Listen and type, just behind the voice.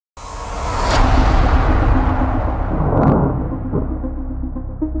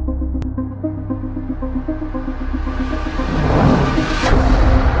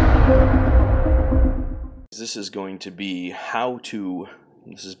this is going to be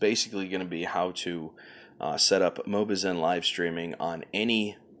this is basically going to be how to set up Mobizen live streaming on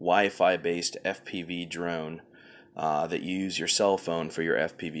any Wi-Fi based FPV drone that you use your cell phone for your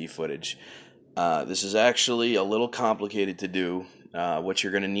FPV footage. This is actually a little complicated to do. What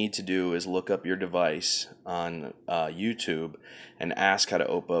you're going to need to do is look up your device on YouTube and ask how to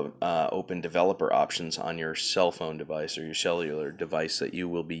open developer options on your cell phone device or your cellular device that you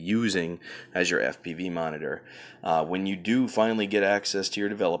will be using as your FPV monitor. When you do finally get access to your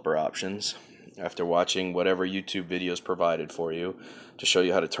developer options, after watching whatever YouTube videos provided for you to show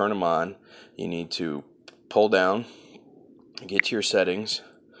you how to turn them on, you need to pull down, get to your settings.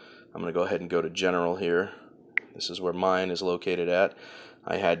 I'm going to go ahead and go to General here. This is where mine is located at.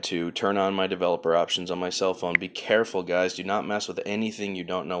 I had to turn on my developer options on my cell phone. Be careful, guys. Do not mess with anything you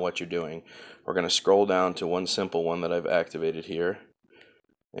don't know what you're doing. We're going to scroll down to one simple one that I've activated here.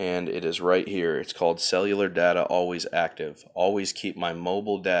 And it is right here. It's called Cellular Data Always Active. Always keep my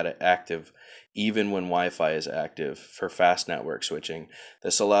mobile data active even when Wi-Fi is active for fast network switching.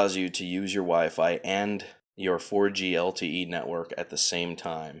 This allows you to use your Wi-Fi and your 4G LTE network at the same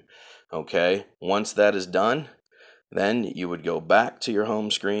time. Okay, once that is done, then you would go back to your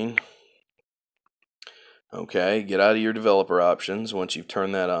home screen. Okay, get out of your developer options once you've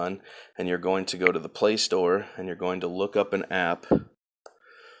turned that on, and you're going to go to the Play Store and you're going to look up an app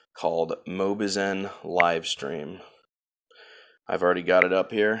called Mobizen Livestream. I've already got it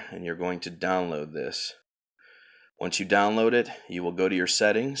up here, and you're going to download this. Once you download it, you will go to your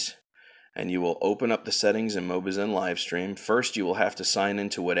settings and you will open up the settings in Mobizen Livestream. First, you will have to sign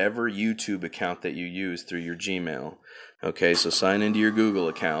into whatever YouTube account that you use through your Gmail. Okay, so sign into your Google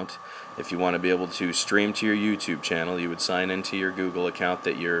account. If you want to be able to stream to your YouTube channel, you would sign into your Google account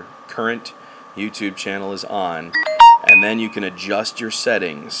that your current YouTube channel is on, and then you can adjust your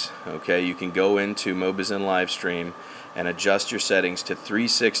settings. Okay, you can go into Mobizen Livestream and adjust your settings to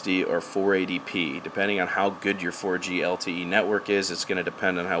 360 or 480p. Depending on how good your 4G LTE network is, it's going to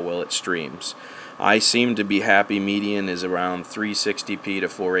depend on how well it streams. I seem to be happy median is around 360p to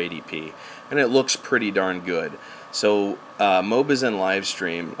 480p, and it looks pretty darn good. So Mobizen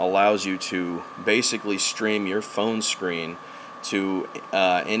Livestream allows you to basically stream your phone screen to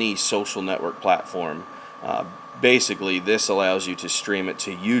any social network platform. Basically, this allows you to stream it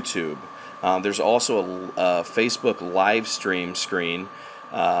to YouTube. There's also a Facebook live stream streaming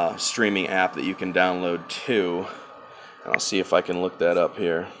app that you can download too. And I'll see if I can look that up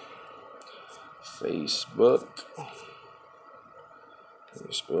here. Facebook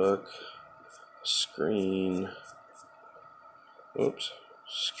screen.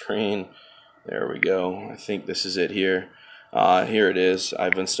 Screen. There we go. I think this is it here. Here it is.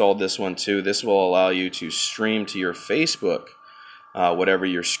 I've installed this one too. This will allow you to stream to your Facebook whatever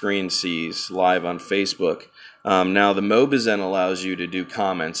your screen sees live on Facebook. Now the Mobizen allows you to do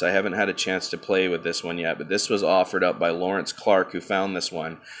comments. I haven't had a chance to play with this one yet, but this was offered up by Lawrence Clark, who found this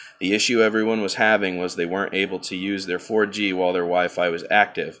one. The issue everyone was having was they weren't able to use their 4G while their Wi-Fi was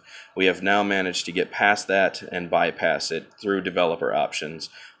active. We have now managed to get past that and bypass it through developer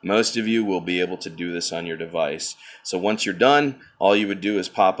options. Most of you will be able to do this on your device. So once you're done, all you would do is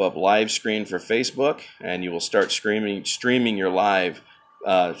pop up live screen for Facebook, and you will start streaming your live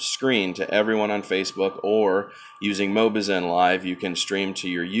screen to everyone on Facebook, or using Mobizen Live, you can stream to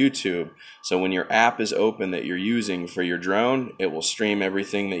your YouTube. So when your app is open that you're using for your drone, it will stream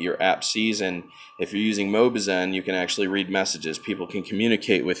everything that your app sees. And if you're using Mobizen, you can actually read messages. People can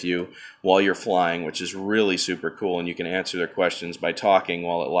communicate with you while you're flying, which is really super cool, and you can answer their questions by talking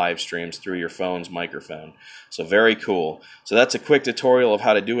while it live streams through your phone's microphone. So very cool. So that's a quick tutorial of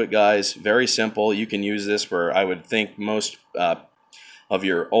how to do it, guys. Very simple. You can use this for, I would think, most of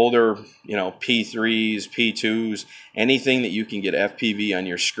your older, P3s, P2s, anything that you can get FPV on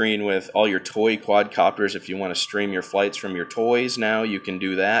your screen with, all your toy quadcopters. If you want to stream your flights from your toys now, you can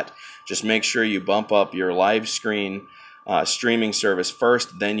do that. Just make sure you bump up your live screen streaming service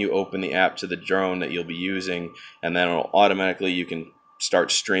first, then you open the app to the drone that you'll be using, and then it'll automatically, you can start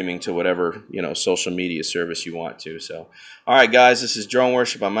streaming to whatever social media service you want to. So, all right, guys, this is Drone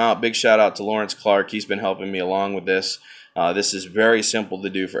Worship. I'm out. Big shout out to Lawrence Clark. He's been helping me along with this. This is very simple to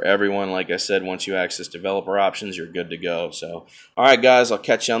do for everyone. Like I said, once you access developer options, you're good to go. So, all right, guys, I'll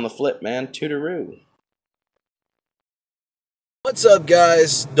catch you on the flip, man. Tootaroo. What's up,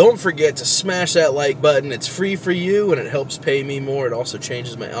 guys? Don't forget to smash that like button. It's free for you and it helps pay me more. It also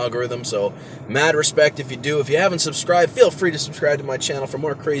changes my algorithm, so mad respect if you do. If you haven't subscribed, feel free to subscribe to my channel for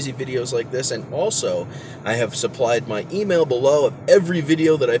more crazy videos like this. And also, I have supplied my email below of every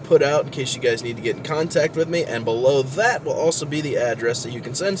video that I put out in case you guys need to get in contact with me. And below that will also be the address that you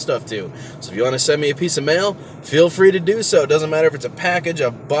can send stuff to. So if you want to send me a piece of mail, feel free to do so. It doesn't matter if it's a package, a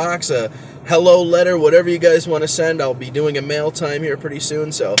box, a hello letter, whatever you guys want to send. I'll be doing a mail time here pretty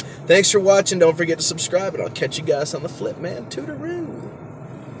soon. So thanks for watching. Don't forget to subscribe, and I'll catch you guys on the flip, man. Tootaroo.